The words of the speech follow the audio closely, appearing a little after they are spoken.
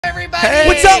everybody! Hey,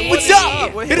 what's up? What's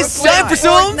up? We're It here is with time for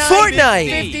some Fortnite.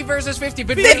 50 versus 50,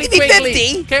 but 50, really quickly,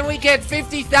 50? can we get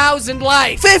 50,000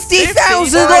 likes?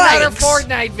 50,000 for another likes.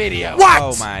 Fortnite video. What?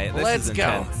 Oh my, this Let's is go.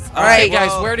 intense. All right, Okay, guys,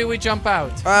 well, where do we jump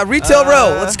out? Retail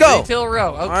row. Let's go. Retail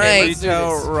row. Okay, right. let's do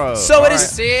Retail this. row. So All it right. is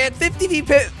See it? 50 v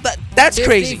 50. That's 50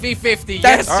 crazy. v 50.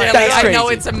 That's- Yes, Jelly. that's I know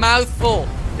crazy. it's a mouthful.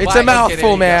 It's Why? a Okay, mouthful, there you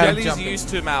go. man. I'm Jelly's jumping. used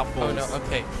to mouthfuls. Oh,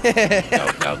 no, okay.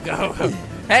 Go.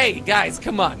 Hey, guys,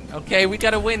 come on. Okay, we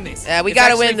gotta win this. Yeah, we It's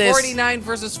gotta actually win this. 49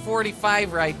 versus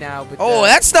 45 right now. But, Oh,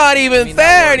 that's not even mean, that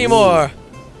fair works. anymore.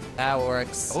 That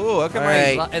works. Oh, look at All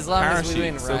my right. As long as we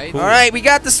win, parachute, so right? cool. All right, we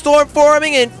got the storm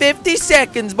forming in 50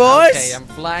 seconds, boys. Okay, I'm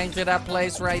flying to that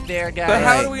place right there, guys. But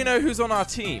how Right. do we know who's on our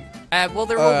team? Well,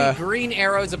 there will be green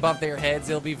arrows above their heads.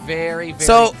 It'll be very, very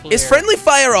So, clear. is friendly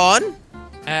fire on?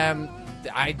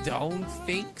 I don't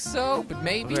think so, but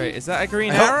maybe. Wait, is that a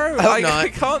green I hope- arrow? I hope not. I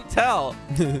can't tell.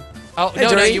 Oh, Hey, no,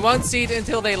 Jerry. you won't see it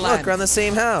until they land. Look, we're on the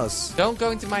same house. Don't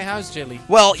go into my house, Jelly.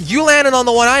 Well, you landed on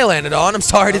the one I landed on. I'm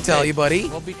sorry to tell you, buddy.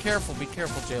 Well, be careful,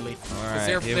 Jelly. All 'Cause right,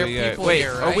 there here are we go. people Wait,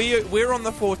 here, right? we're on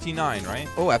the 49, right?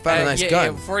 Oh, I found a nice yeah,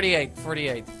 gun. Yeah, 48.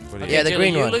 Okay, Yeah, the Jelly,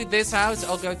 green you one. loot this house,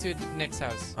 I'll go to the next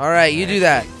house. All right, you do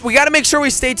that. We got to make sure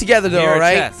we stay together, though, Near a all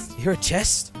right? chest. You're a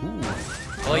chest? Ooh.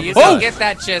 Well, you Oh! don't get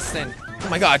that chest then. Oh,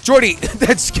 my God. Jordy,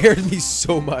 that scared me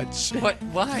so much. What?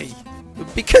 Why?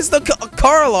 Because the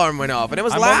car alarm went off, and it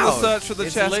was I'm loud. on the search for the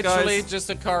It's chest, literally guys. just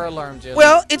a car alarm, Jelly.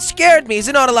 Well, it scared me. Is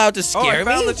it not allowed to Oh, scare I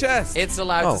found me? the chest. it's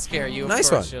allowed Oh, to scare you, of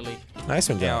nice course, one. Jelly. Nice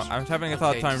one, Yeah, Josh. I'm having a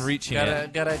hard time just reaching gotta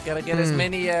get as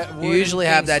many You wooden usually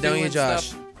have things that, don't you, and Josh?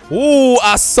 stuff. Ooh,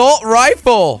 assault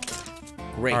rifle.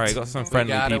 Great. All right, got some We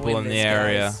friendly gotta people win in the this,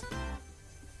 area. guys.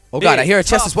 Oh, God, I hear a It's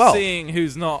chest tough as well. Seeing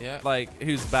who's not Yeah.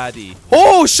 who's baddie.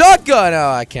 Oh, shotgun.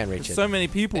 Oh, I can't reach There's it. so many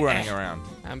people running around.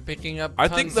 I'm picking up I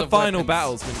tons think the of final weapons.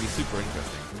 battle's gonna be super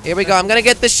interesting. Here we go. I'm going to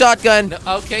get the shotgun. No,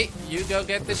 okay, you go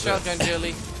get the shotgun,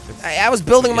 Jelly. I was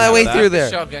building my You way know through that.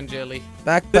 there. Shotgun, Jelly.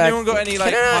 Back. Has anyone got any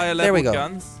like higher There we level go.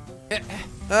 guns?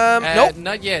 Nope.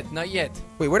 Not yet.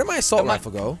 Wait, where did my assault Come on.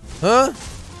 rifle go? Huh?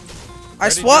 I Where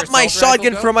did swapped your my assault rifle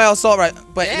shotgun go? for my assault rifle,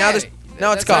 but Yeah, now it's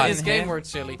that's how gone. this game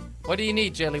works, Jelly. What do you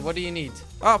need, Jelly? What do you need?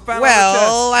 Oh, found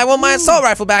Well, I want my assault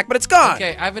rifle back, but it's gone.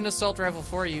 Okay, I have an assault rifle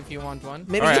for you if you want one.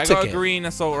 Maybe Alright, you I took got a it. green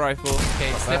assault rifle. Okay,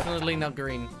 it's definitely not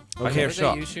green. I hear Was that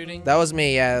shot. you shooting? That was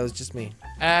me. Yeah, it was just me.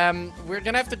 We're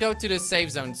gonna have to go to the safe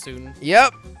zone soon.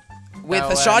 Yep. With No,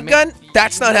 a shotgun?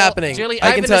 That's not well, happening. Jelly,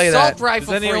 I can tell you have an that. assault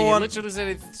rifle Does for you. anyone- Literally said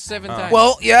it 7 times.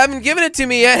 Well, you haven't given it to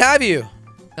me yet, have you?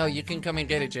 no, you can come and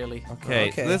get it, Jelly. Okay.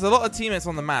 Okay. There's a lot of teammates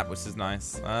on the map, which is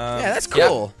nice. Yeah, that's Yep.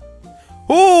 cool.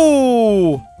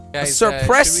 Ooh! Guys, a should we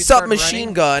suppressed start submachine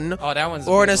running? gun Oh, that one's a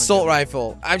or an big one, assault Jelly.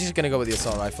 rifle. I'm just gonna go with the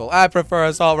assault rifle. I prefer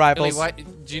assault Jelly, rifles. why,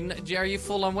 are you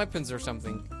full on weapons or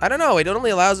something? I don't know. It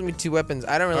only allows me 2 weapons.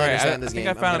 I don't really Alright, understand I this think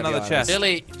game. I found I'm gonna be another honest.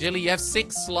 chest. Jelly, you have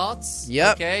 6 slots.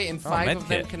 Yep. Okay, and 5 of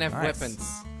them medkit. can have Nice. weapons.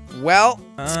 Well,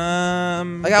 I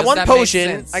got Does one that make potion.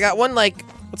 sense? I got one like.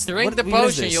 What's Drink what the what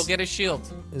is potion, this? you'll get a shield.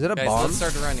 Is it a Guys, bomb? let's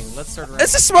start running.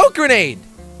 It's a smoke grenade.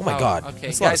 Oh my god. Okay,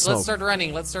 That's a lot of guys, let's smoke. start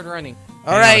running. Let's start running.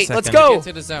 All Hang on a right, let's second. go. Get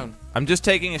to the zone. I'm just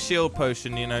taking a shield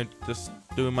potion, you know, just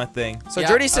doing my thing. So Yeah,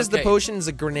 Jordy says the okay. potion's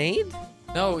a grenade.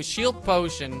 No, shield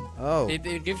potion. Oh.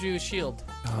 It gives you a shield.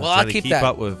 Well, I'll Jelly, keep keep that.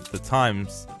 up with the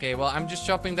times. Okay, well, I'm just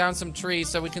chopping down some trees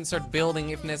so we can start building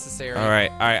if necessary. All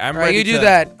right, I'm All right, ready. you do to-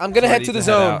 that. I'm gonna head ready to the head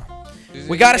zone. out.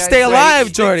 We gotta You stay guys alive,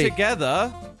 Stick Jordy.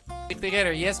 together. Stick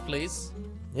together, yes, please.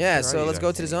 Yeah, Where so are let's you go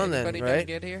guys? to the zone then, Everybody right?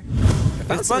 get here. I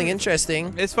found It's something fun.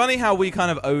 interesting. It's funny how we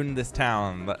kind of own this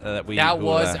town that we. That all,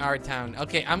 was our town.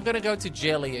 Okay, I'm gonna go to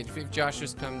Jelly if Josh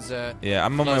just comes. Yeah,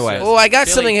 I'm on my closer. way. Oh, I got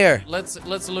Jelly, something here. Let's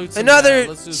loot some, Another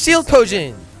let's do some shield stuff.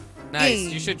 potion. Nice. Yay.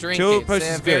 You should drink Shield it.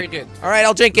 potion's Very good. good. All right,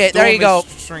 I'll drink it. There you go.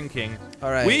 Storm is shrinking. All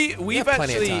right. We've have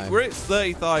plenty of actually time. we're at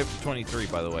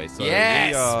 35-23 by the way. So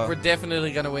Yes, we are, we're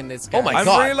definitely gonna win this. Oh my guys. I'm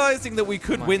God. realizing that we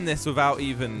could Come on. win this without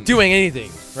even. Doing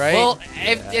anything, right? Well,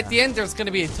 at the end there's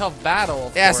gonna be a tough battle.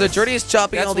 Of yeah. So course. Jordy is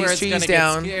chopping That's all where these it's trees gonna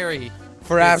down Get scary.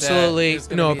 for There's, absolutely there's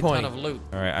gonna no be a point. ton of loot.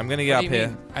 All right, I'm gonna get What up do you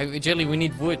here. mean? Jelly, we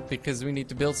need wood because we need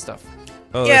to build stuff.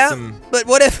 Oh, Yeah, there's some but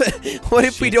what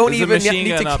if we don't there's a even machine need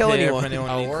gun to up kill here if anyone? anyone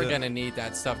Oh, needs we're to- gonna need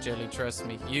that stuff, Jelly. Trust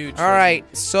me. You. Trust All right,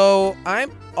 so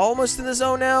I'm almost in the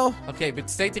zone now. Me. Okay, but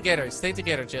stay together,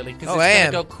 Jelly, because Oh, it's I gonna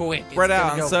am. go quick. It's Spread out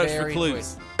gonna and go search for very clues.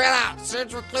 quick. Spread out,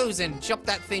 search for clues, and chop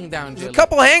that thing down, There's Jelly. a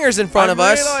couple hangers in front I'm of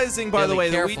us. realizing, by the Jelly, way,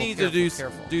 that we careful, need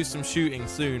careful. to do some shooting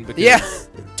soon because Yeah,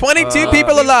 22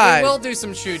 people We alive. will do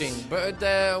some shooting, but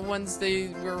once they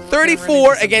were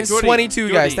 34 against Jordy, 22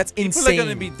 Jordy, guys. That's people insane. are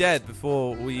gonna be dead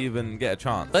before we even get a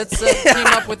chance. Let's team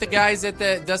up with the guys at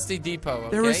the Dusty Depot. Okay?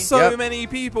 There are so Yep. many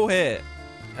people here.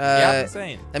 Yeah.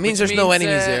 Insane. That means there's no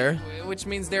enemies there. Which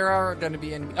means there are going to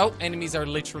be enemies. Oh, enemies are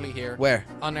literally here. Where?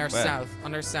 On our Where? south.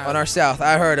 On our south. On our south.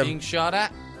 I heard Being him. shot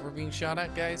at. We're being shot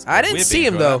at, guys. I didn't We're see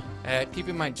being him, shot though. Keep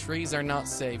in mind, trees are not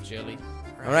safe, Jelly.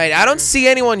 All right, I don't see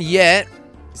anyone yet,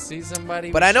 See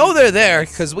somebody? but I know they're there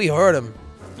because we heard them.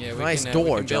 Yeah, we Nice can, door,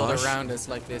 we can build Josh. around us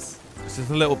like this. It's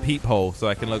just a little peephole so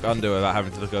I can look under without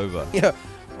having to look over. Yeah,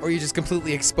 or you just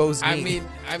completely exposed me.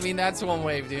 I mean that's one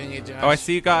way of doing it, Josh. Oh, I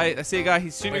see a guy.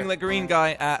 He's shooting the green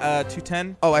guy at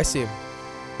 210. Oh, I see him.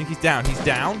 I think he's down. He's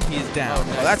down. He is down.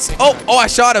 Oh, Oh, that's. Oh, I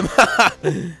shot him.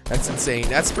 That's insane.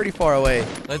 That's pretty far away.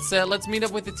 Let's meet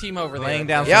up with the team over there. Laying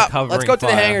down Yeah, some covering let's go to the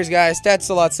fire. hangars, guys. That's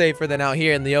a lot safer than out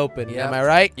here in the open. Yep. Am I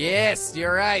right? Yes,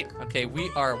 you're right. Okay, we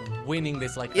are winning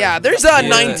this like Yeah, crazy. there's Yeah.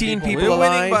 19 people We're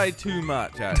winning alive. by too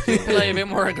much, actually. Play a bit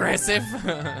more aggressive.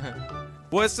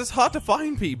 Well, it's just hard to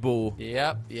find people.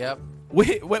 Yep.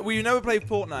 We never played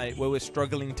Fortnite where we're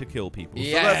struggling to kill people. So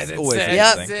Yeah, that's always Yep.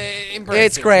 interesting. impressive.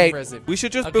 It's great. Impressive. We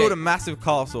should just Okay. build a massive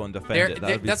castle and defend it. That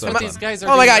would be That's so what fun. these guys are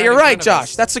Oh my doing God, you're in right, front of Josh.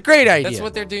 us. That's a great idea. That's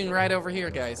what they're doing right over here,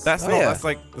 guys. That's Oh, not.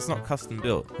 yeah. That's not custom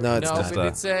built. No, it's no, not. but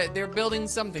it's they're building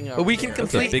something over But we can here.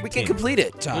 complete. big We can team. complete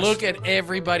it, Josh. Look at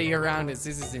everybody around us.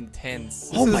 This is intense.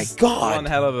 Oh my This is God. One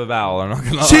hell of a battle. I'm not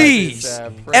gonna lie. Jeez. It's,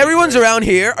 pretty Everyone's crazy. around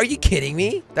here. Are you kidding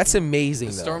me? That's amazing,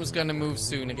 The though. storm's gonna move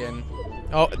soon again.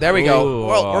 Oh, there we go. Ooh.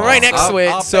 Well, we're right next to Our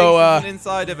it, so base isn't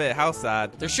inside of it. How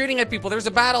sad. They're shooting at people. There's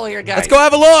a battle here, guys. let's go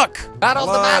have a look. Battle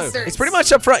of the Whoa. Masters. It's pretty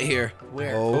much up front here.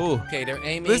 Where? Oh. Okay, they're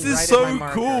aiming. This is right so at my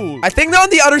marker. cool. I think they're on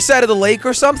the other side of the lake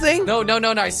or something. No.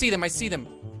 I see them.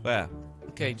 Where?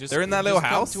 Okay, just. They're in that little just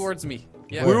come house? towards me.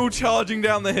 Yeah. We're all charging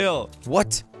down the hill.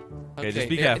 What? Okay, just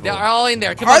be they're- careful. They're all in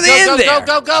there. Come Are on, they go, in go,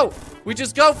 there? go. We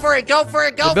just go for it. Go for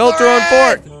it. Go They built for their own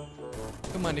it.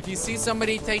 fort. Come on, if you see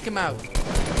somebody, take him out.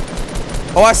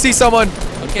 Oh, I see someone.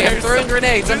 Okay, I'm throwing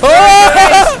grenades. I'm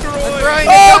Oh! throwing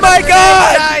Oh a ton my of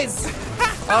God! grenades, guys.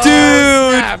 Oh,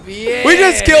 Dude, snap, yes. We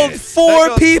just killed They 4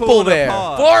 got people torn there.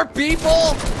 apart. 4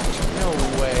 people? No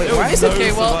way. Wait, why is it-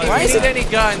 Okay, well, Why if is you need it-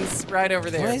 any guns, right over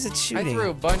there. Why is it I shooting? threw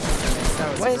a bunch of grenades.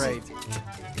 That Why was is great.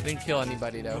 Didn't kill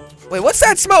anybody though. Wait, what's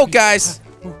that smoke, guys?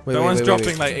 Wait, Someone's wait, dropping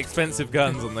wait. like expensive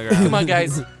guns on the ground. Come on,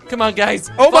 guys. Come on,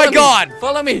 guys. Oh my Follow me. God.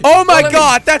 Follow me. Oh my Follow me.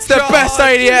 God, that's the Charge. best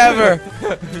idea ever.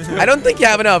 I don't think you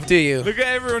have enough, do you? Look at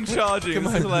everyone charging.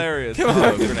 This is hilarious. Come on.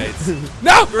 Oh, grenades.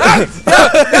 No! No!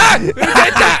 Who did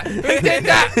that? Who did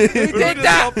that? Who We're did just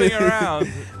that? hopping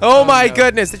around. Oh my no.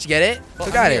 goodness, did you get it? Well,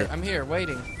 Who got I'm here. it? I'm here,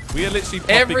 waiting. We are literally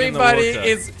popping Everybody in the water.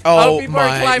 is. Oh people are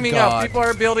my climbing up. God. People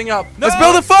are building up. Let's No!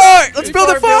 build a fort! Let's People build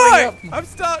a are building fort! up. I'm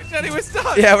stuck, Jenny. We're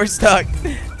stuck. Yeah, we're stuck.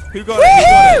 Who got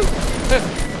it? Who got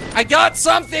it? I got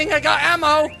something. I got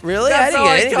ammo. Really? That's I all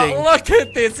didn't get got. anything. Look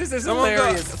at this. This is Someone got-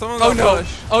 hilarious. someone Oh got no.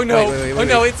 pushed. Oh no. Wait, Oh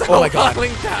no. It's Oh all my God.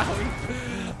 falling down.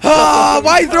 Ah,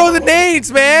 why throw the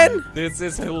nades, man? This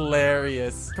is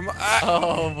hilarious. Come on.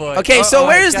 Oh boy. Okay, so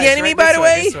where's the guys, enemy, right by this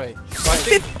the way?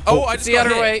 This way. Oh, I just the got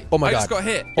other hit. way. Oh my I just God. got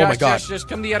hit. Oh my Josh, God. Josh, just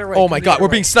come the other way. Oh Come my the God, other we're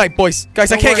way. being sniped, boys.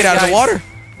 Guys, I Don't can't get worry, out of the guys. water.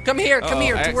 Come here. Come Uh-oh,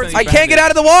 here. I Towards accidentally me. I can't get out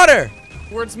of the water.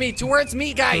 Towards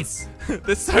me, guys.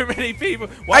 There's so many people.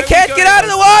 I can't get out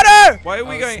of the water. Why are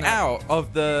we Oh, going snap. out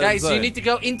of the Guys, zone? you need to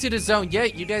go into the zone. Yeah,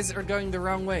 you guys are going the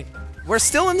wrong way. We're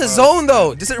still in the zone,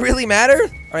 though. Does it really matter? All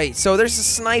right, so there's a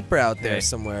sniper out there Okay.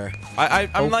 somewhere.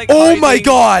 I'm like. Oh my hiding.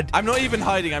 God. I'm not even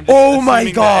hiding. I'm just Oh my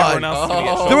assuming that God. everyone else is gonna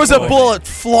get Oh, shot There was a by. bullet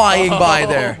flying by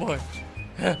there. Oh, boy.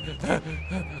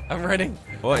 I'm running.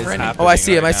 What I'm is running. happening? Oh, I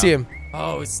see him. right I see now? him.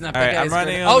 Oh, snap. All right, that I'm guy's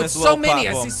running running. on Oh, this so little many.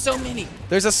 platform. I see so many.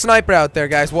 There's a sniper out there,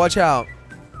 guys. Watch out.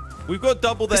 We've got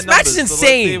double their This match numbers. is So let's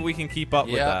insane. see if we can keep up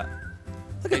with Yeah. that.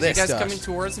 Look at Is this, you guys Josh. coming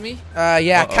towards me?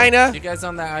 Yeah, Uh-oh. kinda. You guys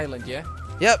on that island, yeah?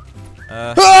 Yep.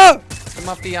 Uh, Ah! Come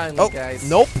off the island, Oh, guys.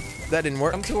 nope. That didn't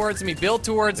work. Come towards me. Build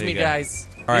towards There me, you go. guys.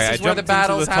 All right, this I is where the jumped into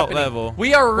battle's the top happening. level.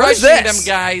 We are Where's rushing them, this?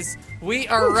 guys. We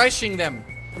are rushing them.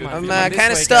 Come on, I'm come on this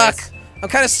kind of way, stuck. guys. I'm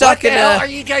kind of What stuck the in hell are a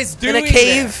you guys doing in a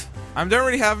cave. I don't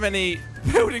really have many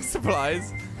building supplies.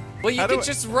 there? Well, you How can do I-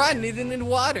 just run in the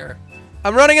water.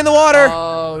 I'm running in the water.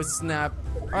 Oh, snap.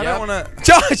 I Yep. don't want to.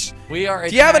 Josh, We are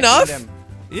Do you have attacking enough? them.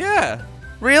 Yeah.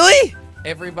 really?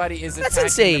 Everybody is That's attacking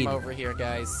insane. them over here,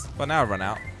 guys. But now I've run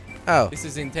out. Oh, This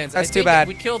is intense. That's I too think bad.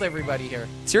 We killed everybody here.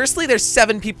 seriously? There's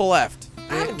 7 people left.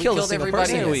 I haven't We killed a killed single everybody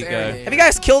person. in There this we go. area. Have you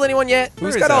guys killed anyone yet? Where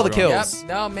Who's is got all the everyone? Yep. kills?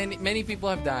 No, many people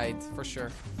have died for sure.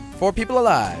 4 people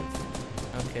alive.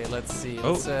 Okay, let's see.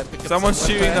 Oh, Let's, pick up someone's some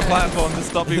shooting the weapons. platform to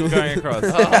stop people going across.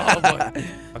 Oh boy.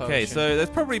 Okay, Potion. so there's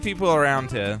probably people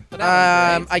around here. But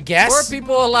that was great. I guess. 4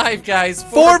 people alive, guys.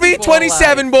 4 people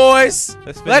 4v27, alive. boys.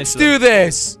 Let's finish Let's do them.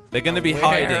 this. They're gonna be Where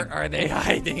hiding. are they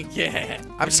hiding? Yeah.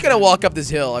 I'm just gonna walk up this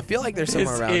hill. I feel like there's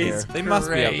somewhere This around is here. They must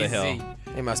be up the hill. crazy.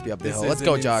 He must be up the This hill. is Let's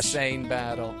go, an Josh. insane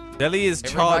battle. Jelly is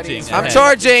Everybody's charging. I'm ready.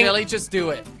 charging. Jelly, just do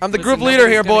it. I'm the Listen, group leader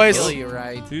nobody's here, gonna boys. kill you,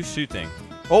 right? Who's shooting?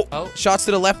 Oh, Oh. shots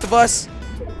to the left of us.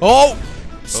 Oh,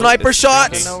 sniper it's I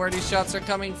shots. don't know where these shots are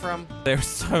coming from. There's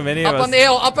so many of Up us. on the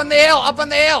hill, up on the hill, up on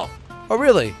the hill. Oh,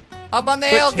 really? Up on the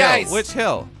hill, guys. Which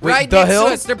hill? Wait, Right the next hill?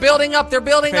 to us. They're building up. They're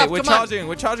building Okay, up. we're Come on. charging.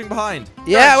 We're charging behind.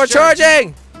 Yeah, we're Charge.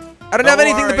 charging. I don't have Don't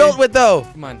anything to worry. build with, though.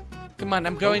 Come on. Come on.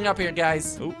 I'm going up here,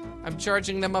 guys. Oh. I'm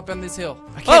charging them up on this hill.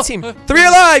 I can't Oh, see him. uh, 3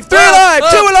 alive. 3 alive.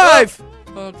 2 alive.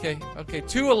 Okay. Okay.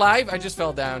 2 alive. I just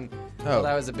fell down. Oh. Oh,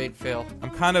 that was a big fail. I'm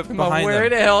kind of Come on. behind Where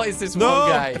them. the hell is this No. one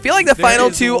guy? I feel like the There final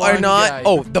is 2 are one not. guy.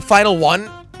 Oh, the final 1?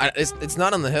 It's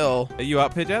not on the hill. Are you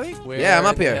up here, Jelly? Where Yeah, I'm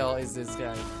up the here. hell is this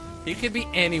guy? He could be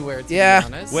anywhere, to Yeah. be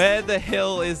honest. Where the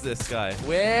hell is this guy?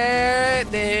 Where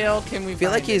the hell can we I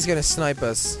feel like find he's him? gonna snipe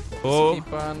us. Oh,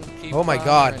 Keep Oh my on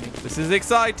God. running. this is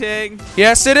exciting.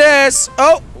 Yes, it is.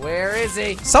 Oh, Where is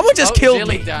he? someone just Oh, killed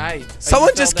Jilly me. died. Oh, Someone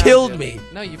you fell just down, killed Jilly. me.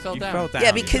 No, you fell You down. fell down. Yeah,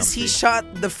 you because he jumpy. shot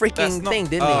the That's freaking not- thing,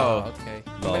 didn't he? Oh. Oh, okay.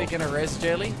 Lol. Somebody gonna rest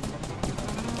Jelly?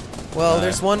 Well, No.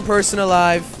 there's one person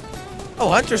alive. Oh,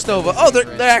 Hunter Nova. Oh,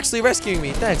 they're actually rescuing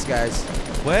me. Thanks, guys.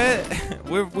 Where?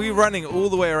 we're running all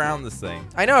the way around this thing.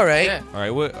 I know, right? Yeah. All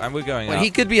right, we're going When up. he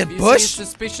could be a You see bush. a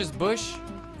suspicious bush?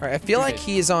 All right, I feel like Okay.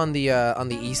 he is on the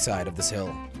east side of this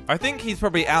hill. I think he's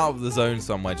probably out of the zone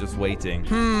somewhere, just waiting.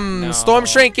 No. Storm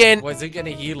shrinking. Was he gonna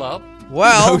heal up? He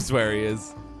Well, knows where he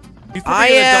is. He's probably I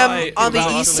gonna am die on the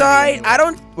without east us side. living I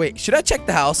don't. Wait, should I check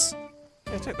the house?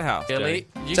 Yeah, check the house. Jelly?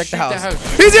 You Check shoot the house.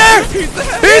 the He's there! He's there!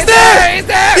 He's there! He's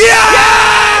there!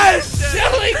 Yes!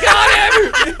 Jelly got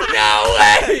him! No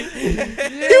way!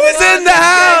 He was in the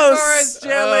house! For us,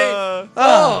 Jelly. Oh.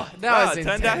 Oh, that wow, was it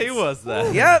intense. turned out he was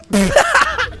there. Yep.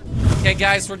 Okay,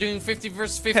 guys, we're doing 50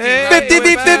 versus 50. Hey, right? 50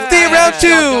 v We're 50, back. round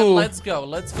Shotgun, 2. Let's go.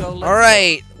 Let's go. Let's All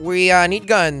right, we need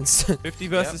guns. 50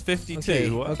 versus 52. Okay,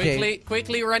 What? okay.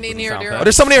 Quickly run in here. Sound There bad. are Oh,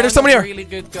 there's someone here, there's tons someone of here. Really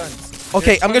good guns. Okay,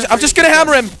 There's I'm tons of just really gonna good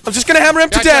hammer guns. him. I'm just gonna hammer him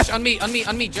to Josh, death. Josh, on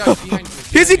me, Josh, behind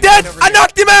you. Is he Right dead? over I here.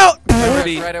 knocked him out.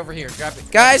 Right over here. Grab it.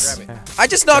 Guys, grab it. I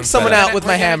just knocked someone out with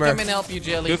my We're gonna hammer. Come and help you,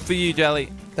 Jelly. Good for you, Jelly.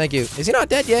 Thank you. Is he not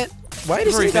dead yet? Why does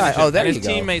Before he die? finishes. Oh, there And you his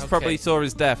go. teammates probably Okay. saw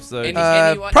his death, so...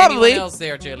 Probably. Anyone else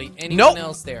there, Jelly? Anyone Nope.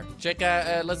 else there? Check.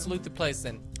 Let's loot the place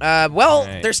then. Well,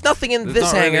 Right. there's nothing in there's this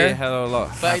not really a hangar. hell of a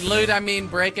lot. By loot, I mean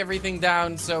break everything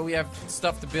down so we have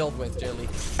stuff to build with, Jelly.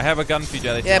 I have a gun for you,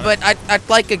 Jelly. Yeah, but I'd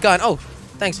like a gun. Oh,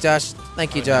 thanks, Josh.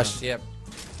 Thank you, Josh. Yep.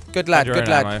 Good lad. Good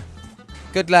lad.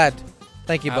 Good lad.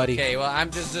 Thank you, buddy. Okay, well, I'm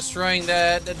just destroying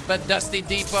the Dusty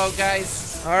Depot, guys.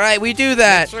 All right, we do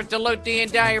that. Sort to loot the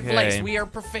entire Okay. place. We are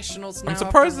professionals now. I'm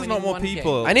surprised after there's not more winning 1K.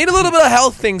 people. I need a little bit of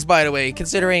health things, by the way,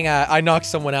 considering I knocked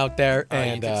someone out there Oh, you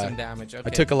and took some damage. Okay. I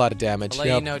took a lot of damage. I'll let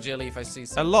Yep. you know, Jelly, if I see A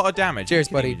some. lot of damage. Cheers,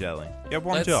 You're kidding buddy. me, Jelly. You have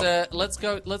one job.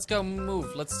 Let's go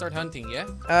move. Let's start hunting,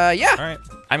 yeah? Yeah. All right.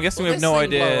 I'm guessing Will we have this no thing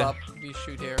blow idea. up if you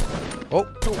shoot here? Oh.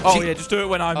 Oh, Gee. yeah, just do it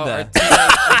when I'm Oh, there.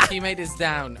 our teammate is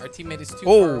down. Our teammate is too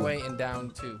Oh. far away and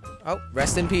down too. Oh,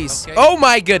 rest in peace. Okay. Oh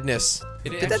my goodness.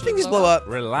 Did, it Did that actually thing just blow up?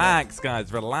 Relax,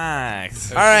 guys.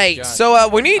 Relax. Oh, All right, Josh. so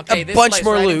we need Okay, a this bunch place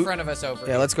more right in loot. front of us over Yeah,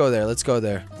 here. let's go there. Let's go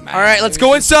there. Man, All right, let's it go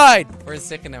was just- inside. For a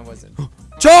second, I wasn't.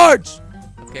 Charge.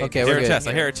 Okay, Okay, I we're hear a good. chest.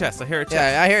 I hear a chest. I hear a chest.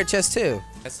 Yeah, I hear a chest too.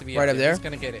 Has to be Right up there. Who's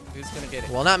gonna get it? Who's gonna get it?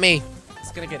 Well, not me.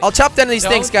 Who's gonna get it? I'll chop down these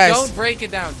things, guys. Don't break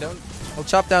it down. Don't. I'll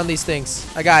chop down these things.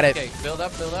 I got it. Okay, build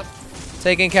up, build up.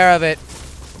 Taking care of it.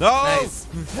 No. Nice.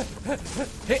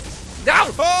 Hit. Down!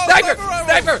 Oh, Sniper! sniper!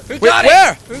 Sniper! Who Wait, got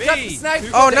where? it? Who got the Me. sniper? Who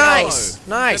Oh, got the nice.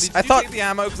 ammo? Nice. Did I you thought take the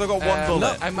ammo because I got one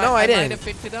bullet. No, I I didn't. might have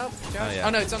picked it up. Josh. Oh, yeah.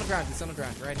 No, it's on the ground. It's on the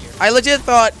ground, right here. I legit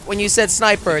thought when you said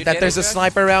sniper Did you that get there's it, a Josh?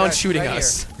 sniper around Josh, shooting right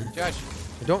us. Here. Josh,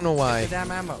 I don't know get the why. damn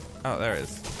ammo. Oh, there it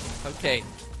is. Okay,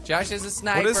 Josh is a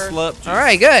sniper. What is slurp juice? All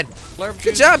right, good. Slurp Good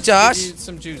juice job, gives Josh. you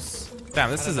some juice. Damn,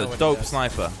 this I is don't a know what it dope does.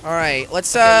 sniper. All right,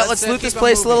 let's Okay, let's loot keep this on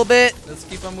place a little moving. bit. Let's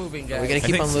keep on moving, guys. We're gonna I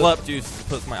keep think on slurp juice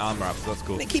puts my armor up, so that's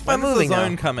cool. Gonna keep on When's moving the now.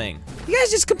 zone coming? You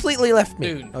guys just completely left me.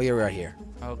 Dude. Oh, you're right here.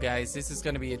 Oh, guys, this is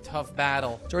gonna be a tough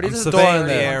battle. Jordy, I'm there's a door in surveying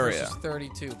the there. area. Versus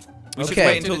 32. We should Okay.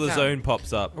 wait until To the the town. zone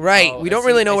pops up. Right, Oh, we I don't see-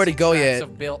 really know I where to see go tracks yet.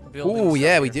 of buildings Ooh,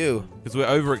 yeah, up we here. do. Because we're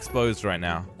overexposed right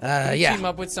now. Yeah. Team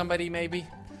up with somebody, maybe.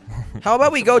 How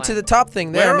about we go to the top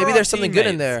thing there? Where Maybe are there's our something good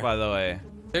in teammates, there. by the way.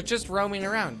 They're just roaming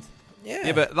around. Yeah.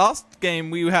 Yeah, but last game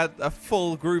we had a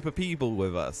full group of people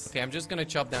with us. Okay, I'm just gonna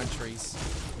chop down trees.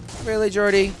 Really,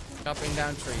 Jordy? Chopping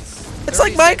down trees. It's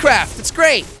like 30 seconds. Minecraft. It's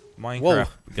great. Minecraft Whoa.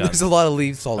 gun. There's a lot of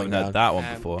leaves falling Haven't heard down. that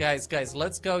one before. Guys,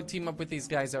 let's go team up with these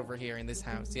guys over here in this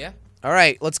house, yeah? All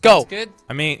right, let's go. That's good?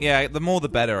 I mean, yeah, the more the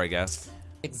better, I guess.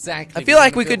 Exactly. I feel We're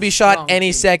like gonna we could build be a shot strong any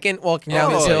team. second walking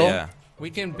down this Oh, hill. Yeah. We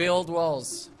can build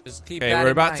walls. Just keep Okay, that we're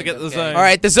in about mind, to get the okay? zone. All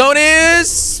right, the zone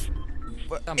is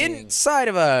inside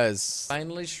of us.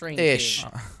 Finally shrinking. Ish.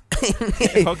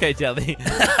 Okay, Jelly.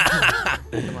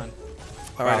 Come on.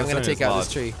 All right, Wow, I'm gonna this take thing is out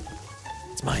this tree.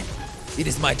 It's mine. It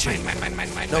is my tree.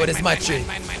 Mine. No, it is my tree.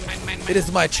 It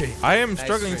is my tree. I am Nice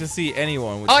struggling tree. to see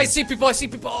anyone. Oh, I see people. I see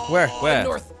people. Oh, Where? Where?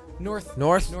 North. North?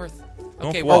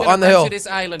 Okay, North we're what? gonna on the run hill. to this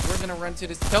island. We're gonna run to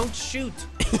this. Don't shoot.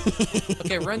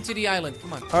 Okay, run to the island.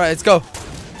 Come on. All right, let's go.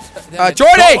 Damn it.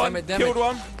 Jordy! Damn it, damn Killed it.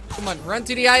 one. Come on, run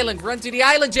to the island. Run to the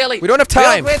island, Jelly. We don't have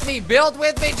time. Build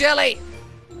with me, Jelly.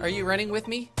 Are you running with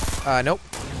me? Nope.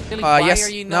 Jelly, why Yes.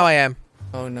 are you not? Now I am.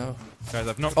 Oh no. Guys,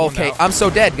 I've knocked one Okay, out. I'm so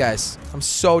dead, guys. I'm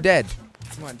so dead.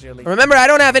 Come on, Jelly. Remember, I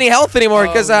don't have any health anymore Oh,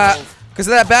 because no. of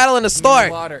that battle in the I'm in the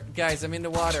start. water. Guys, I'm in the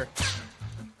water.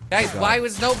 Guys, why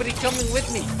was nobody coming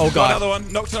with me? Oh Got god. another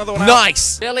one. Knocked another one out.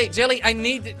 Nice. Jelly, I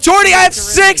need... Jordy, I have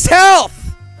 6 health.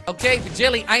 Okay, but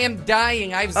Jelly, I am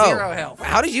dying. I have 0 health.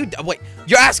 How did you? Wait,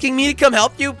 you're asking me to come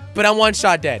help you, but I'm 1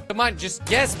 shot dead. Come on, just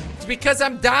guess. It's because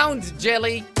I'm downed,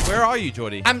 Jelly. Where are you,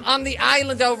 Jordy? I'm on the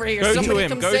island over here. Go to Somebody him,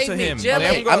 come go save to me, him. Jelly. I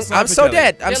haven't got a I'm sniper, so Jelly.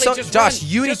 dead. I'm Jelly, so just Josh.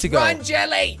 run. You need Just to go. run,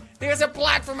 Jelly. There's a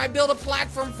platform. I built a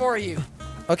platform for you.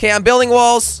 Okay, I'm building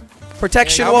walls,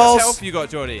 protection How much walls, health you got,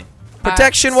 Jordy?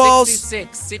 protection walls.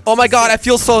 66. Oh my god, I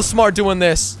feel so smart doing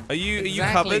this. Are you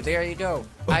Exactly. covered? There you go.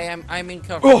 I'm in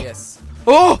cover. Oh. Yes.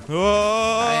 Oh!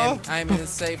 Oh. I'm in a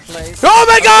safe place. Oh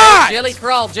my god! Jelly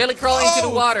crawl into the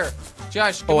water.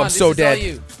 Josh, come Oh, on. I'm so this is all dead.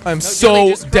 you. I'm No, so Jelly,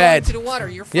 just crawl dead. into the water.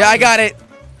 You're fine. Yeah, I got it.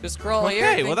 Just crawl here.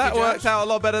 Okay, well Thank that you, worked Josh. out a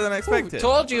lot better than expected.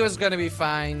 Told you it was gonna be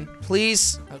fine.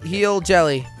 Please Okay. heal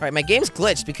Jelly. All right, my game's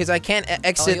glitched because I can't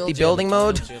exit I'll the heal building Jelly. I'll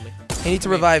mode. heal Jelly. You need to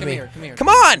Come revive me. here, come here, Come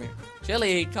come on! here.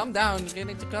 Jelly, come down. Get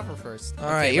into cover first. All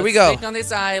right, Okay, here we let's go. stick on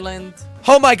this island.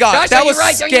 Oh my god, Josh, that are was you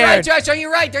right? scared. Are you right, Josh? Are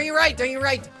you right? Are you right? Are you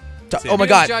right? Oh my Dude,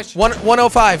 god, Josh.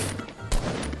 105.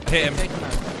 Hit him. Take him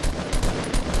out.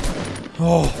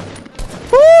 Oh.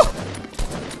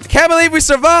 Woo! Can't believe we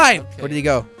survived. Okay. Where did he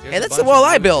go? There's Hey, a that's the bunch wall of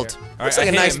I loot built. here. All Looks right,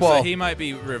 like a I hit nice him, wall. So he might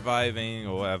be reviving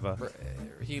or whatever.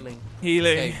 Healing.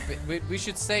 Healing. Okay, we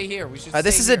should stay here. We should.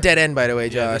 This stay is here. a dead end, by the way,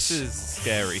 Yeah, Josh. this is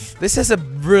scary. This is a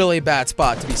really bad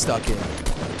spot to be stuck in.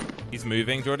 He's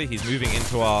moving, Jordy. He's moving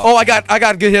into our. Oh, I got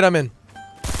a good hit. I'm in.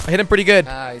 I hit him pretty good.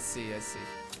 I see.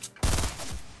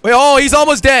 Wait, oh, he's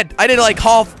almost dead. I did like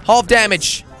half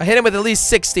damage. I hit him with at least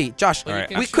 60. Josh, Well, you Alright.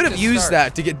 can we shoot could have to used start.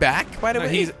 that to get back, by the No,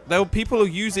 way. there are people who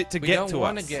use it to We get don't to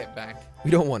want to us. get back. We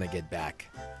don't want to get back.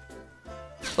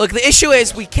 Look, the issue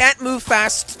is we can't move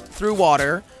fast through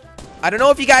water. I don't know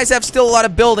if you guys have still a lot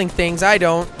of building things. I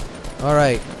don't. All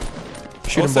right.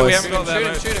 Shoot him, Also, we boys. haven't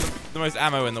got Shoot him. the most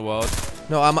ammo in the world.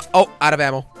 No, I'm... Oh, out of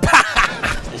ammo.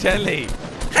 Jelly.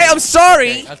 Hey, I'm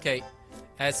sorry. Okay.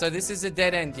 So this is a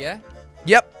dead end, yeah?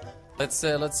 Yep. Let's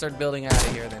start building out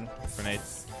of here then.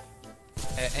 Grenades.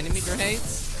 Enemy grenades.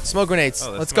 Smoke grenades. Oh,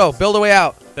 that's Let's go. nice. Build a way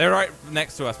out. They're right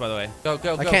next to us, by the way. Go.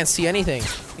 I can't see anything.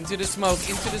 Into the smoke.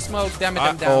 Damn it,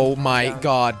 I'm down. Oh my Down.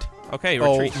 god. Okay,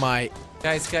 Oh retreat. my.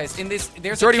 Guys, in this,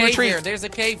 there's Jordy, a cave retreat. here. There's a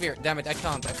cave here. Damn it, I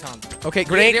can't. Okay, There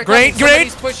grenade, comes- grenade.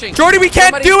 somebody's pushing. Jordy, we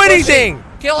can't Somebody's do pushing. anything.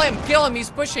 Kill him, he's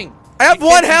pushing. I have He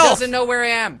 1 He health. doesn't know where I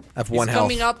am. I have 1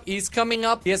 health. He's coming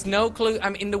up. He has no clue.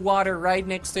 I'm in the water right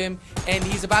next to him, and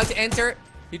he's about to enter.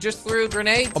 He just threw a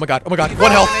grenade. Oh my god. 1 He threw a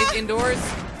health. grenade indoors.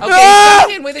 Okay, Ah! he's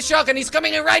coming in with a shotgun. He's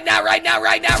coming in right now.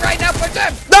 Push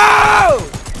him. No!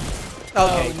 Okay.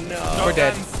 Oh no. We're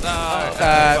dead.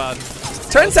 Oh,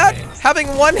 Turns out having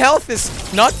 1 health is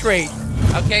not great.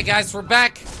 Okay, guys, we're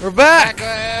back. We're back.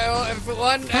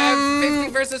 50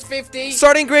 versus 50.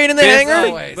 Starting grade in the Fifth hangar.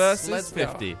 Always. versus Let's go.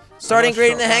 50. Starting Rush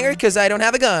grade in the shotgun. hangar because I don't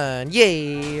have a gun.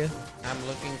 Yay. I'm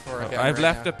looking for a gun I've right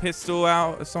left now. a pistol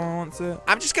out if someone wants it.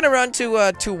 I'm just gonna run to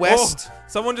west. Oh,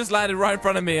 someone just landed right in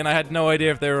front of me, and I had no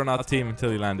idea if they were on our team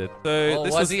until he landed. So Well,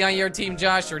 this was he on your team,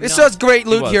 Josh, or This not? was great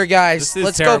loot was. here, guys. This is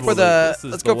Let's go terrible for the loot. This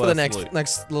is let's the go for the worst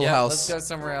next loot. little Yeah, house. let's go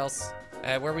somewhere else.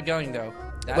 Where are we going, though?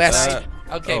 That West. side?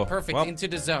 Okay, oh, perfect. well. Into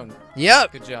the zone.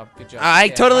 Yep. Good job. I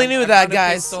totally knew that, found a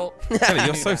guys. pistol. Jelly,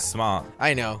 you're Knew so that. smart.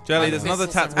 I know. Jelly, Find there's a another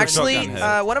pistol, tactical Actually, shotgun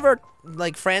here. one of our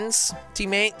like friends,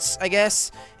 teammates, I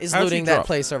guess, is How'd you looting that drop?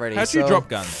 place already. How'd you so- drop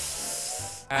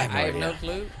guns? I have no have no idea.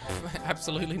 clue.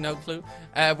 Absolutely no clue.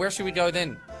 Where should we go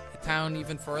then? The town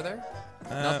even further?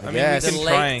 I mean, Yes. we The can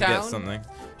lake try and get town? something.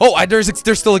 Oh,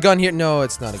 there's still a gun here. No,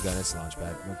 it's not a gun. It's a launch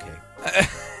pad. Okay.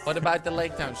 What about the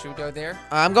lake town? Should we go there?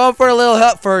 I'm going for a little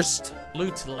hut first.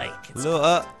 Loot Lake. It's-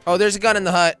 Little Oh, there's a gun in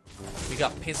the hut. We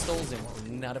got pistols and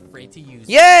we're not afraid to use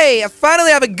them. Yay! I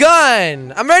finally have a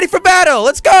gun. I'm ready for battle.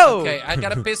 Let's go. Okay, I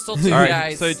got a pistol too, All right,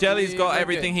 guys. so Jelly's got We're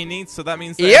everything good. he needs, so that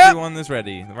means that Yep. everyone is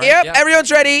ready. Right? Yep, Yep.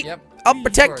 everyone's ready. Yep. I'll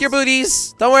protect Yours. your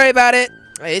booties. Don't worry about it.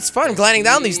 Hey, it's fun gliding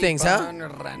down these things, huh?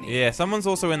 Yeah, someone's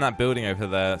also in that building over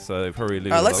there, so they probably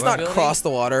lose. Let's not building? cross the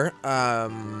water.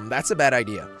 That's a bad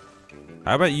idea.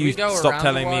 How about you We go stop around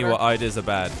telling the me water? what ideas are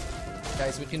bad?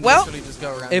 Guys, we can Well, literally just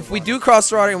go around If the we water. do cross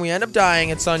the water and we end up dying,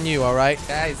 it's on you, all right?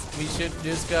 Guys, we should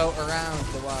just go around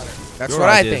the water. That's Your what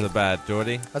I ideas think. are bad,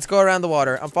 Jordy. Let's go around the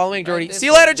water. I'm following Jordy. this See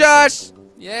you way, later, this way. Josh.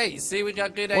 Yeah, you see, we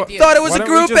got good What? ideas. Thought it was Why a don't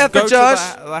we group just effort, go to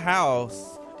Josh. the house.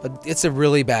 It's a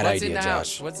really bad What's in idea, the house?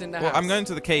 Josh. What's in the Well, house? I'm going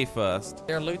to the cave first.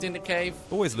 They're looting the cave.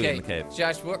 Always looting Okay, the cave.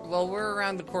 Josh, we're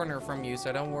around the corner from you,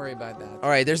 so don't worry about that. All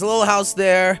right, there's a little house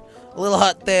there, a little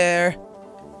hut there.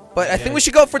 But I think we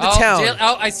should go for the town.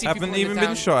 I see people Haven't in even the been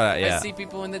town. shot at I yet. see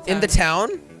people in the town. In the town?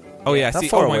 Oh yeah, Not see.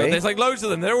 far Oh my away. god, there's like loads of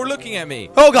them. They're all looking at me.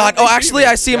 Oh God! They Oh, shoot actually, me.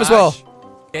 I see him as well. Josh,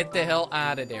 get the hell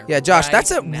out of there. Yeah, Josh, right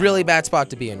that's a now. really bad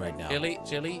spot to be in right now.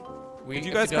 Jilly, we Could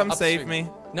you have guys to go come save upstream.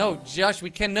 me? No, Josh,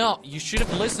 we cannot. You should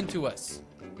have listened to us.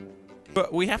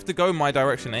 But we have to go my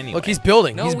direction anyway. Look, he's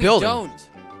building. No, he's we building. don't.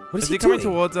 What is Is he he coming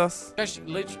doing? towards us?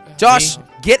 Josh,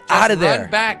 get out of there. Run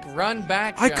back, run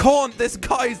back. I Josh. can't. This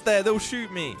guy's there. They'll shoot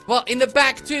me. Well, in the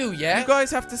back too, yeah. You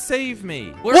guys have to save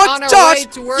me. We're on What, our Josh? way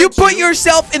towards You put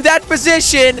yourself in that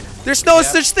position. There's no Yep.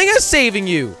 such thing as saving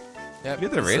you. Yep, Yeah,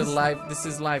 there this is. live. This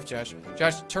is live, Josh.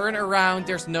 Josh, turn around.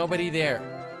 There's nobody there.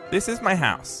 This is my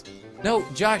house. No,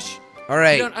 Josh. All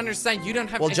right. You don't understand. You don't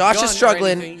have. Well, a Josh gun is or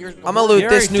struggling. anything. You're I'm gonna loot Yeah,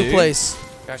 this I new do. place.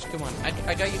 Josh, come on.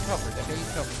 I got you covered. I got you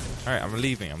covered. All right, I'm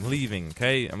leaving.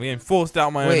 Okay, I'm getting forced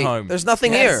out my Wait, own home. there's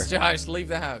nothing Yes, here. Josh, leave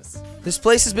the house. This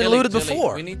place has been Jilly, looted Jilly,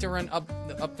 before. We need to run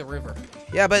up the river.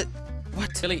 Yeah, but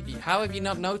what? Jilly, how have you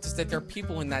not noticed that there are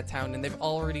people in that town and they've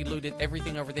already looted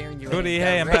everything over there and you're Jilly, running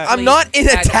hey, I'm directly back. I'm not in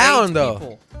a at town, 8 though.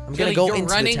 people. I'm Jilly, gonna go you're into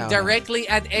the running town. directly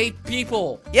at 8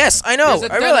 people. Yes, I know. There's a I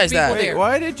ton of realize people that. there. Wait,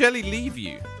 why did Jelly leave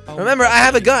you? Oh Remember, my I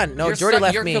have a God. gun. No, You're Jordy so-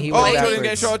 left you're me. He Oh, went complaining. Jordan, get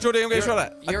backwards. shot. Jordan, get shot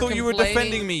at. I You're thought you were complaining-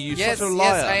 defending me. You yes, such a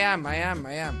liar. Yes, I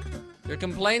am. You're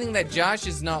complaining that Josh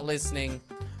is not listening.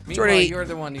 Meanwhile, Jordy. you're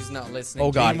the one who's not listening.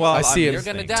 Oh God, Meanwhile, I see I'm him. You're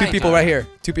gonna die. Two people Josh. right here.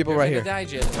 Two people You're right gonna here. die,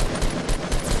 Jilly.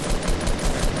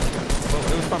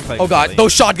 Well, it was fun playing Oh with God, Jelly.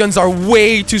 those shotguns are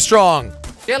way too strong.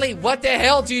 Jilly, what the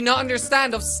hell do you not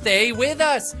understand of stay with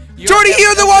us? Jordy,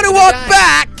 you're the one who walked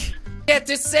back. Get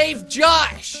to save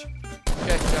Josh.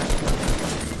 Okay, Josh.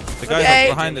 The guy's Okay.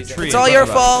 like behind the tree. It's in all front your of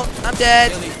us. fault. I'm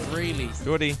dead. Jilly, really.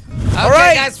 Jordy. Okay,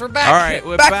 right. guys, we're back. All right,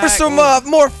 we're Back for some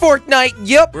more Fortnite.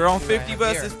 Yep. We're on 50 Here.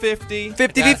 versus 50.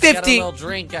 50 v Guys, got a 50. little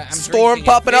drink. I'm Storm drinking it.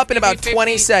 popping up in 50 about 50.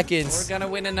 20 seconds. We're gonna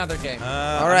win another game.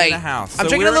 All right. In the house. I'm So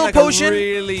drinking a we're little in, like, potion. A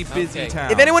really busy Okay.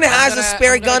 town. If anyone I'm has a gonna-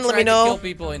 spare I'm gonna gun, let try me to know. kill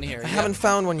people in here. I haven't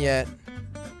found one yet.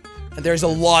 And there's a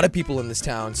lot of people in this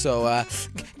town, so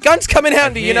guns come in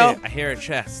handy, you know. I hear a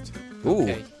chest. Ooh,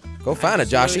 Okay. go find it,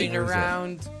 Joshy. Floating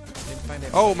around. Didn't find it.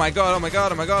 Oh my god, oh my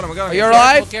god, oh my god, oh my god. Are you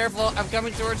alive? Careful, I'm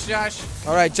coming towards Josh.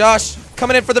 All right, Josh,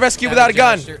 coming in for the rescue Damn without it, a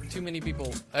gun. Josh, there are too many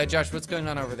people. Josh, what's going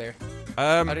on over there?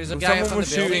 there's a guy Someone up on was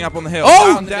the shooting building. up on the hill.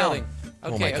 Oh! On the down. building.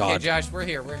 Okay, my okay, God. Josh, we're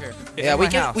here. We're here. Get Yeah, in my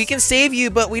house. we can save you,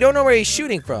 but we don't know where he's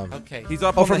shooting from. Okay. He's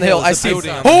up Oh, on from the hill. I There's a see. building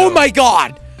on the Oh hill. my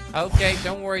God! Okay,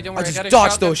 don't worry, don't worry. just got a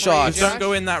dodged shotgun those for you, shots. Josh. Don't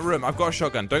go in that room. I've got a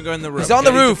shotgun. Don't go in the room. He's on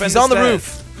the Jelly, roof. defend He's on the stairs.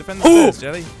 roof. Defend the Ooh! stairs,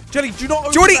 Jelly. Jelly, do not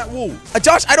open Jordy! that wall.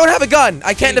 Josh, I don't have a gun.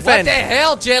 I can't What defend. the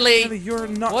hell, Jelly? Jelly, you're a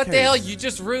nutcase. What the hell? You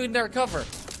just ruined our cover.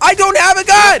 I don't have a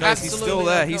gun. Guys, he's still Absolutely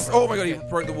there. not He's. covered. Oh my god, he Okay.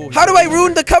 broke the wall. How do I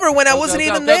ruin the cover when I Go, wasn't go,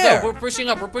 even go, go, there? go. We're pushing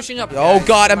up. We're pushing up. Oh guys.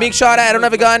 God, I'm Come being on. shot at. I don't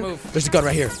have a Let's gun. move. There's a gun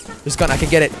right here. There's a gun. I can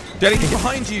get it. Jelly, he's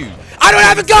behind you. I don't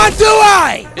have a gun, do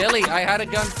I? Billy, I had a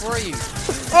gun for you.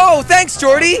 Oh, thanks,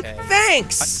 Jordy. Okay.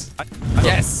 Thanks.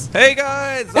 Yes. Hey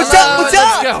guys. What's Hello, up? What's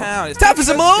let's up? go. Town. It's time for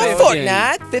some more Okay.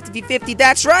 Fortnite. 50 v 50.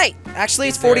 That's right. Actually,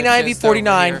 it's Is there a 49 v chest over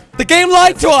 49. here? The game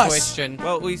lied to us. Question.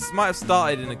 Well, we might have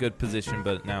started in a good position,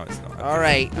 but now it's not. All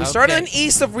right, we started Okay. in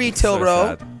east of Retail So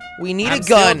Row. sad. We need I'm a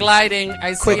still gun. gliding.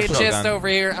 I see Quick a chest shotgun. over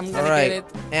here. I'm All gonna right, get it.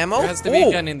 ammo. There has to be a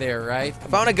Ooh, gun in there, right?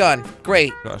 found a gun.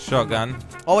 Great. Got a shotgun.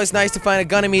 Always nice to find a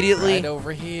gun immediately. Right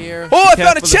over here. Oh, I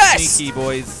found a Careful of chest. Sneaky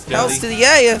boys. Hells to Jelly. the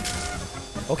yeah.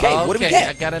 Okay, what do we I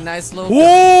get? got a nice little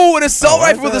Ooh, an assault Oh,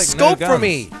 why rifle is with a there, like, scope no for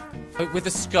me. with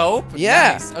a scope.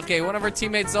 Yeah. Nice. Okay, one of our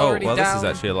teammates Oh, already well, down. this is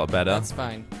actually a lot better. That's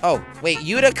fine. Oh, wait,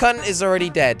 Yuda Kun is already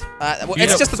dead. Well, You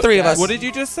it's know- just the three of us. What did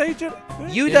you just say, Jelly?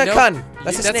 Yuda Nope. Kun.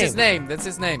 That's his That's name. That's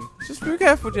his name. Just be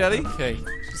careful, Jelly. Okay.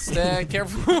 Just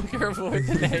careful, careful with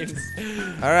the names.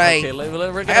 All right. Okay, we're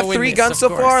gonna I have win 3 this, guns of so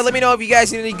course. far. Let me know if you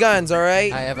guys need any guns, all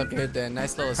right? I have a good,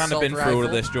 nice little Kind assault of been rifle. through all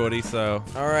of this, Jordy. So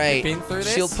All right. Been through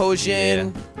this? Shield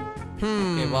potion.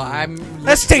 Okay, well, I'm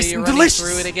That's literally tasting running delicious.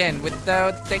 through it again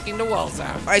without taking the walls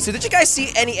out. All right, so did you guys see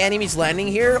any enemies landing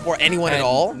here or anyone at And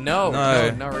all? No,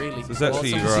 No. not really. So it's actually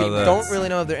some rather- secrets. Don't really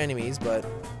know if they're enemies, but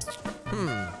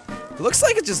it looks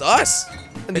like it's just us.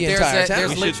 in the entire town.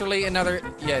 There's literally another.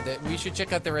 Yeah, we should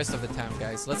check out the rest of the town,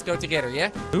 guys. Let's go together, yeah?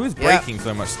 Who is breaking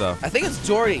so much stuff? I think it's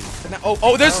Jordy.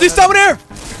 Oh, there's someone there!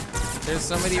 There's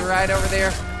somebody right over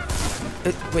there.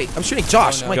 Wait, I'm shooting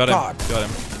Josh. Oh, My no. God. Got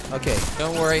him. Okay.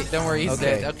 Don't worry, he's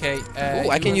dead. Okay. Ooh,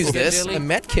 I can use this. A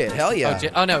med kit. Hell yeah.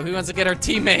 Oh no, who wants to get our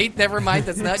teammate? Never mind,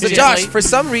 that's not So Jelly. Josh, for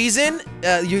some reason,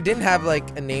 you didn't have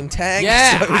like a name tag.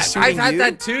 Yeah, so I was I've shooting had you.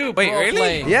 that too. Wait, really?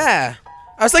 playing. Yeah.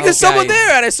 I was like, there's someone guys.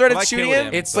 there, and I started Well, I shooting killed him.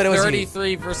 him. It's but it was you.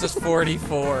 33 versus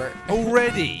 44.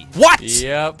 Already? What?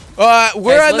 Yep. We're Guys, on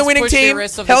the let's winning push team. The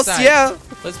rest of the Hells side. yeah.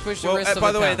 Let's push the Well, rest of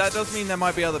by the the way, town. that does mean there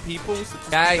might be other people. So just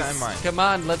keep Guys, that in mind. come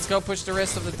on, let's go push the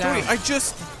rest of the town. Dude, I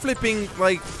just flipping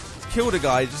killed a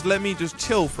guy. Just let me just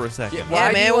chill for a second. Yeah, why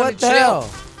do man, you wanna what the chill? hell?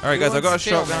 All right, Who guys, I got a wants to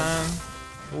chill, shotgun.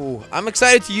 Ooh, I'm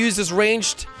excited to use this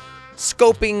ranged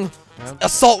scoping Yep.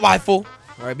 assault rifle.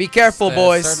 All right, be careful,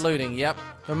 boys. Start looting, yep.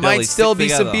 There might Billy, still stick be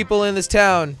some together. people in this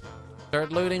town.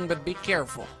 Start looting, but be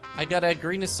careful. I got a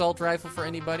green assault rifle for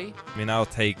anybody. I mean, I'll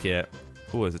take it.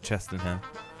 Oh, there's a chest in here.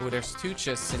 Oh, there's 2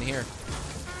 chests in here.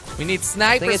 We need it's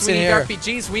snipers, we in need here.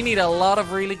 RPGs, we need a lot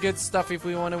of really good stuff if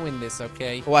we want to win this,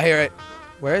 okay? Oh, I hear it.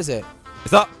 Where is it?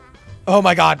 It's up. Oh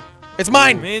my God. It's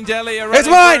mine. Me and Jelly are ready. It's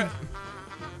mine.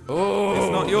 Oh,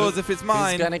 It's not yours if it's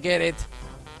mine. Who's gonna get it?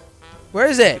 Where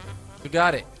is it? Who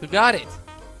got it? Who got it?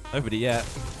 Nobody yet.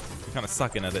 We're kind of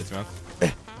sucking at it, to be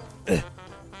honest.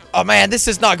 Oh man, this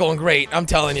is not going great. I'm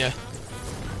telling you.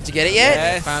 Did you get it yet?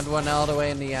 Yes. Found one all the way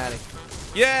in the attic.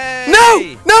 Yay! No!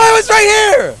 No, it was right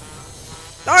here!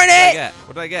 Darn What did I it! get?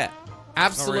 What did I get?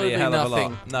 Absolutely Not really a hell of a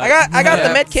nothing. lot. No. I got Yeah,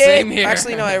 the med kit. same here.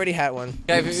 Actually, no, I already had one.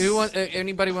 Okay, who want,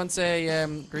 anybody wants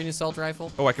a green assault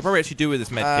rifle? Oh, I could probably actually do with this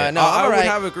med kit. no, I I'm would alright.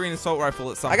 have a green assault rifle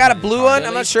at some I got a point in blue time. one. Really?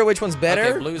 I'm not sure which one's better.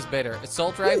 Okay, blue's better.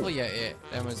 Assault rifle? Yeah,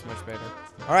 that one's much better.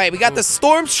 All right, we got the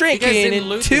storm You guys shrinking didn't in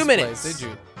loot 2 this minutes. place, did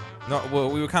you? No, well,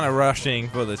 we were kind of rushing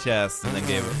for the chest and then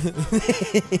gave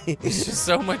it. There's just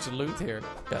so much loot here.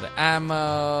 Got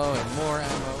ammo and more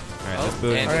ammo. Alright, let's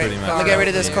boot and All right, pretty I'm much. gonna get rid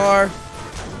of this car.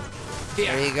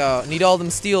 Yeah. There you go. Need all them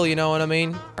steel, you know what I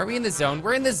mean? Are we in the zone?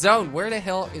 We're in the zone. Where the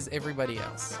hell is everybody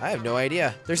else? I have no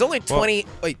idea. There's only 20.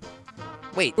 Wait.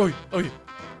 Oi.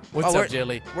 What's Oh, up,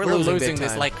 Jelly? we're We're losing losing big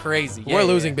this time. like crazy. We're Yeah,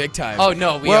 losing yeah. big time. Oh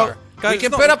no, we Well, are. guys, We can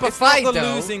it's put not- up a it's fight not the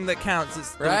though. losing that counts.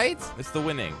 It's the, Right? It's the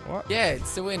winning. What? Yeah,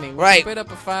 it's the winning. We Right. can put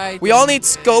up a fight. We all and, need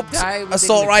scoped die with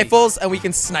assault dignity. rifles, and we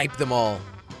can snipe them all.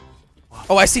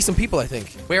 Oh, I see some people, I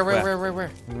think. Where?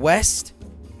 West?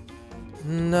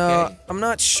 No, Okay. I'm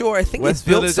not sure. I think West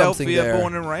they built something Philadelphia, there.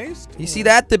 born and raised. You see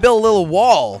that? They built a little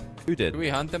wall. Who did? Do we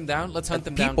hunt them down? Let's hunt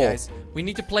them people. down, guys. We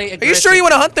need to play aggressive. Are you sure you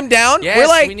want to hunt them down? Yes, we're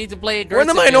like, we need to play aggressive. we're in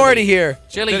the minority here.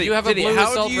 Jelly, you have a blue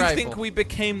how assault do you rifle. think we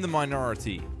became the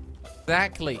minority?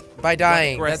 Exactly. By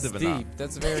dying. Aggressive That's enough. deep.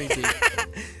 That's very deep.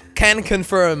 Can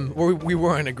confirm we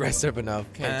weren't aggressive enough.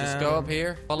 Okay, just go up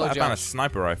here. Follow I found a Josh.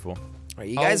 sniper rifle. Right,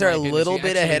 you Oh guys my are a goodness, little you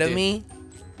bit actually ahead of did. me.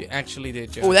 You actually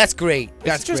did, Josh. Oh, that's great.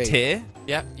 That's It's just great.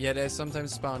 here. Yeah, they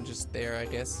sometimes spawn just there, I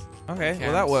guess. Okay,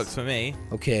 well that Counts. works for me.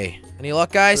 Okay. Any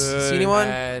luck, guys? See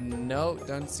anyone? No,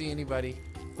 don't see anybody.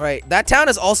 Right. That town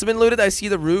has also been looted. I see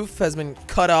the roof has been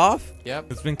cut off.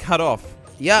 Yep. It's been cut off.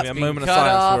 Yep. We have Been moment of cut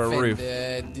silence off for a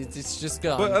and, roof. it's just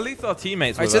gone. But at least our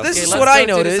teammates Alright, with so us. this Okay, is let's what I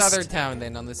go to this noticed. other town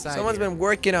then on the side. Someone's here. been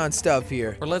working on stuff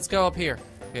here. Or let's go up here.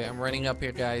 Okay, I'm running up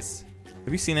here, guys.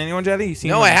 Have you seen anyone, Jelly? You seen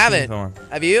No, one? I You've seen haven't. someone?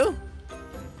 Have you?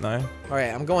 No. All right,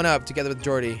 I'm going up together with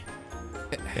Jordy.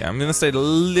 Yeah, I'm gonna stay a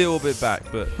little bit back,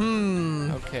 but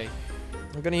Okay.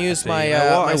 I'm gonna use See, my you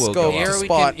know what? my I will go scope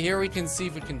up. to Here we spot. can see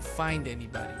if we can find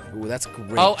anybody. Ooh, that's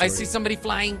great. Oh, I Jordy. see somebody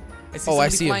flying. I see Oh, I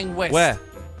somebody see him. flying west. where?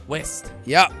 West.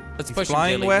 Yep. Let's He's push him,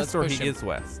 flying Jelly. west Let's or push he him. is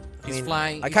west? He's mean,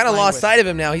 flying. I he's kind of flying lost west. sight of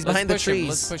him now. He's Let's behind the push him.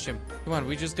 Let's trees. push him. Come on,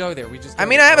 we just go there. We just. I go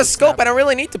mean, there. I have a Oh, scope. snap. I don't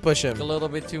really need to push him. A little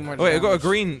bit too much. Wait, I got a damage.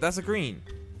 green. That's a green.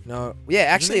 No. Yeah,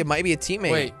 actually, it might be a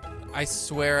teammate. Wait, I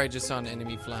swear I just saw an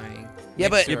enemy flying. Yeah, next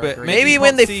but- to Yeah, our but green. maybe you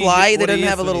when can't they see fly, they what don't he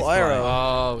have is a little when he's arrow.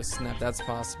 flying. Oh snap! That's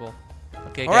possible.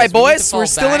 Okay. All right, guys, we need to boys, fall we're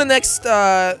still in the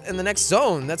back. next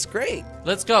zone. That's great.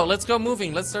 Let's go. Let's go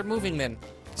moving. Let's start moving then.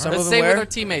 Start Let's moving stay where? with our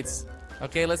teammates.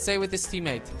 Okay, let's stay with this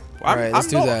teammate. Well, Alright, let's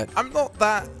do not, that. I'm not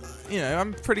that. You know,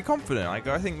 I'm pretty confident.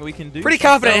 I think we can do. Pretty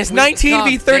something. confident. It's 19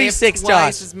 v 36, They have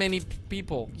twice Josh. as many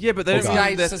people. Yeah, but they Oh, don't God.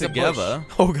 mean they're This is a together.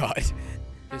 Oh God.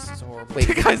 This is horrible. Wait,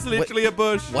 The guy's literally a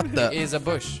bush. what It the? is a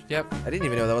bush. Yep. I didn't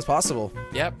even know that was possible.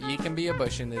 Yep. You can be a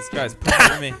bush in this game. Guys,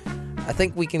 push me. I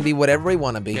think we can be whatever we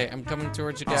want to be. Okay, I'm coming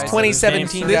towards you guys.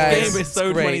 2017, This guys. game is so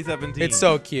It's great. 2017. It's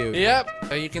so cute. Yep.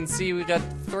 So you can see we got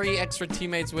 3 extra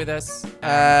teammates with us.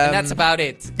 And that's about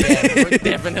it. Yeah, we're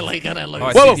definitely gonna lose. Oh,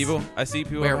 I Whoa. see people. I see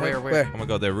people. Where, over there. where? Where? Oh my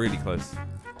god, they're really close.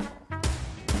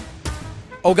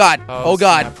 Oh god. Oh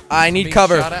god. snap. I need Being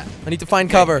cover. shot at. I need to find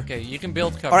Okay, cover. Okay, you can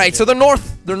build cover. All right, so dude.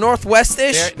 they're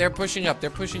northwest-ish. They're pushing up. They're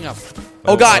pushing up.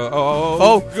 Oh god.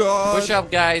 Oh, God. Push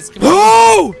up, guys. Come on.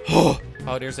 Oh!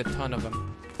 Oh, there's a ton of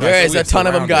them. There so is we a are ton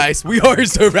of them, surrounded. guys. We are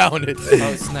surrounded.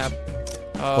 Oh, snap.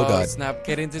 Oh, God. snap.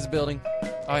 Get into this building.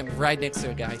 Oh, I'm right next to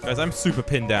a guy. Guys, I'm super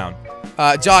pinned down.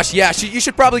 Josh, yeah, you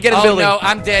should probably get in Oh, building. no.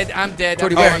 I'm dead. I'm dead.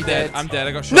 Jordy, I'm where? very dead. I'm dead.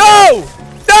 I got shot. No!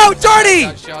 No, Jordy!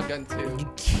 Got shotgun too.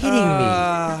 Kidding me.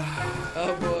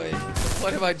 Oh, boy.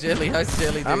 What about Jelly? How's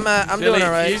Jelly doing? I'm Jelly, doing all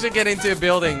right. You should get into a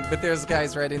building, but there's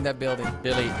guys right in that building.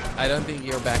 Billy, I don't think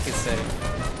your back is safe.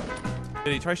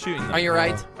 Billy, try shooting them. On your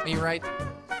right. On your right.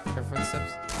 Her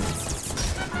footsteps.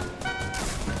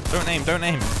 Don't aim. Don't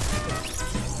aim.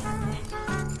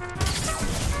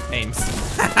 Aims.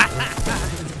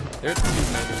 There's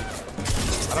two maybe.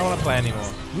 I don't want to play anymore.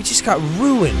 We just got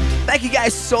ruined. Thank you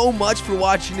guys so much for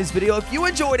watching this video. If you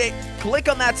enjoyed it, click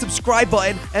on that subscribe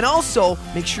button. And also,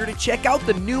 make sure to check out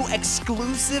the new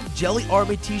exclusive Jelly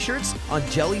Army t-shirts on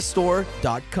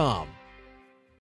jellystore.com.